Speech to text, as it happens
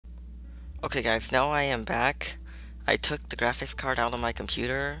Okay guys, now I am back. I took the graphics card out of my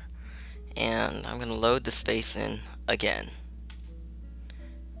computer and I'm gonna load the space in again.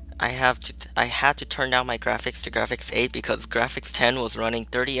 I had to turn down my graphics to graphics 8 because graphics 10 was running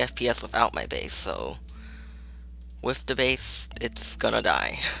 30 FPS without my base, so with the base it's gonna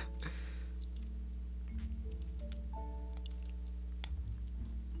die.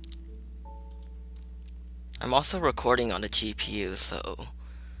 I'm also recording on the GPU, so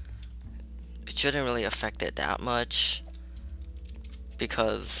it shouldn't really affect it that much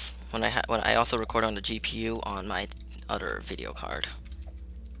because when I also record on the GPU on my other video card.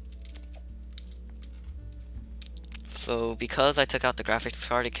 So because I took out the graphics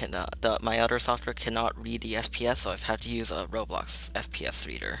card, my other software cannot read the FPS, so I've had to use a Roblox FPS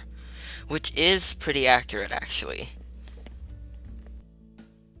reader, which is pretty accurate actually.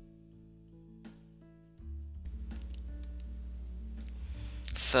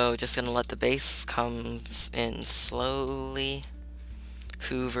 So just gonna let the base come in slowly.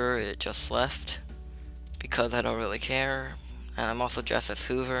 Hoover, it just left because I don't really care, and I'm also dressed as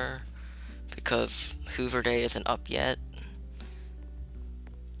Hoover because Hoover Day isn't up yet.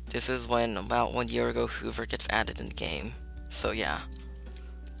 This is when about 1 year ago Hoover gets added in the game. So yeah.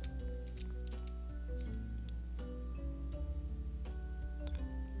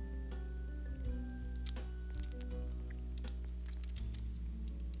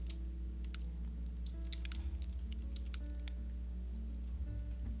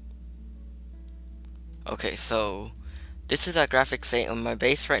 Okay, so this is at graphics 8 on my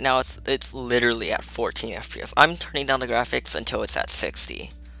base right now. It's literally at 14 FPS. I'm turning down the graphics until it's at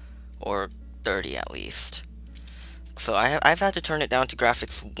 60 or 30 at least. So I've had to turn it down to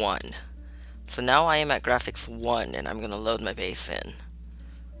graphics 1. So now I am at graphics 1 and I'm gonna load my base in.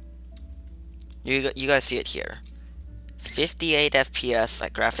 You guys see it here. 58 FPS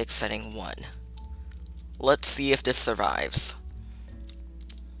at graphics setting 1. Let's see if this survives.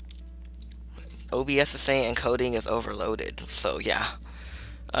 OBS is saying encoding is overloaded, so yeah.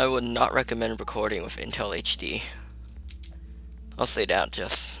 I would not recommend recording with Intel HD. I'll say that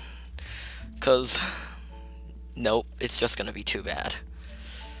just cause nope, it's just gonna be too bad.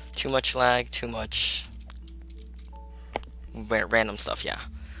 Too much lag, too much random stuff, yeah.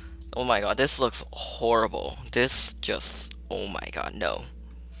 Oh my god, this looks horrible. This just, oh my god, no.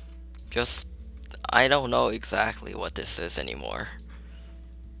 Just, I don't know exactly what this is anymore.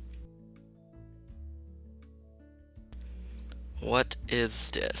 What is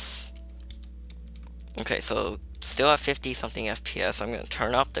this? Okay, so still at 50 something FPS. I'm gonna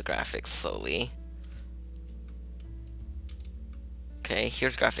turn up the graphics slowly. Okay,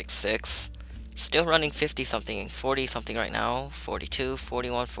 here's graphics 6. Still running 50 something, 40 something right now. 42,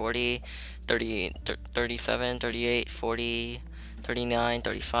 41, 40, 30, 37, 38, 40, 39,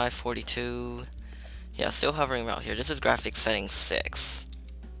 35, 42. Yeah, still hovering around here. This is graphics setting 6.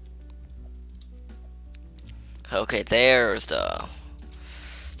 Okay, there's the...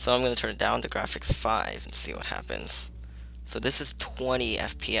 So I'm going to turn it down to graphics 5 and see what happens. So this is 20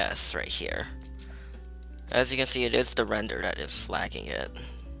 FPS right here. As you can see, it is the render that is lagging it.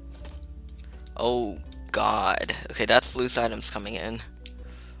 Oh god. Okay, that's loose items coming in.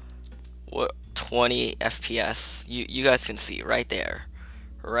 What? 20 FPS. You guys can see right there.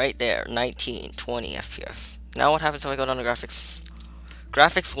 Right there. 19, 20 FPS. Now what happens if I go down to graphics?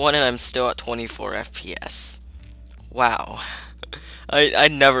 Graphics 1 and I'm still at 24 FPS. Wow. I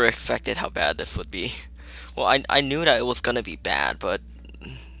never expected how bad this would be. Well, I knew that it was gonna be bad, but...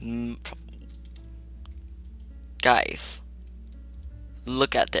 Guys.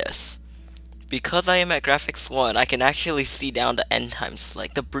 Look at this. Because I am at graphics 1, I can actually see down the end times.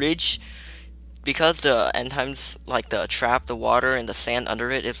 Like, the bridge... Because the end times, like the trap, the water, and the sand under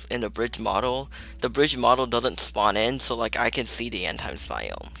it is in the bridge model doesn't spawn in, so like I can see the end times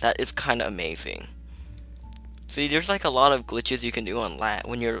biome. That is kind of amazing. See, there's like a lot of glitches you can do on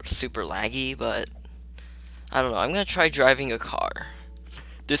when you're super laggy, but I don't know. I'm gonna try driving a car.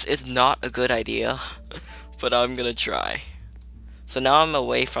 This is not a good idea, but I'm gonna try. So now I'm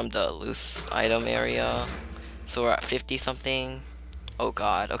away from the loose item area. So we're at 50 something. Oh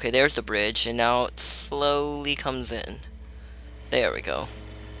god. Okay, there's the bridge, and now it slowly comes in. There we go.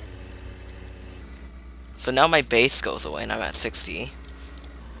 So now my base goes away, and I'm at 60.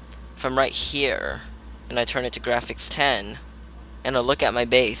 If I'm right here, and I turn it to graphics 10, and I look at my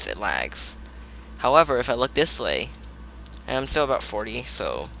base, it lags. However, if I look this way, and I'm still about 40,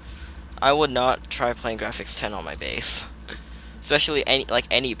 so I would not try playing graphics 10 on my base. Especially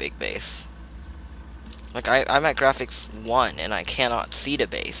any big base. Like I'm at graphics 1 and I cannot see the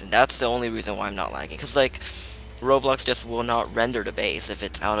base, and that's the only reason why I'm not lagging. Cause like Roblox just will not render the base if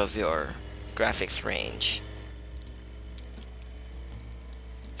it's out of your graphics range.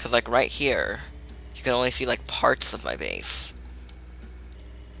 Because like right here, you can only see like parts of my base.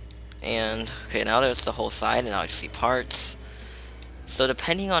 And okay, now there's the whole side, and now I see parts. So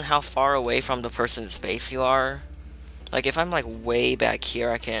depending on how far away from the person's base you are, like if I'm like way back here,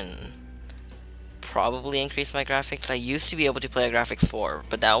 I can probably increase my graphics. I used to be able to play a graphics 4,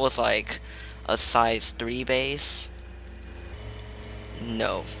 but that was like a size 3 base.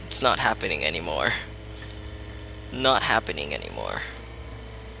 No, it's not happening anymore. Not happening anymore.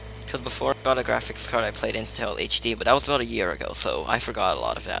 Because before I got a graphics card, I played Intel HD, but that was about a year ago, so I forgot a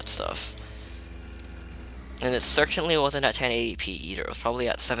lot of that stuff. And it certainly wasn't at 1080p either. It was probably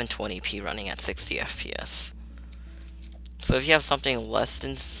at 720p running at 60 FPS. So if you have something less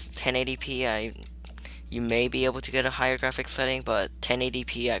than 1080p, you may be able to get a higher graphics setting, but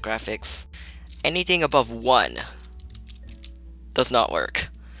 1080p at graphics, anything above 1 does not work.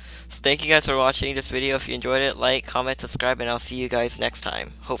 So thank you guys for watching this video. If you enjoyed it, like, comment, subscribe, and I'll see you guys next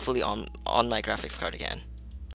time. Hopefully on my graphics card again.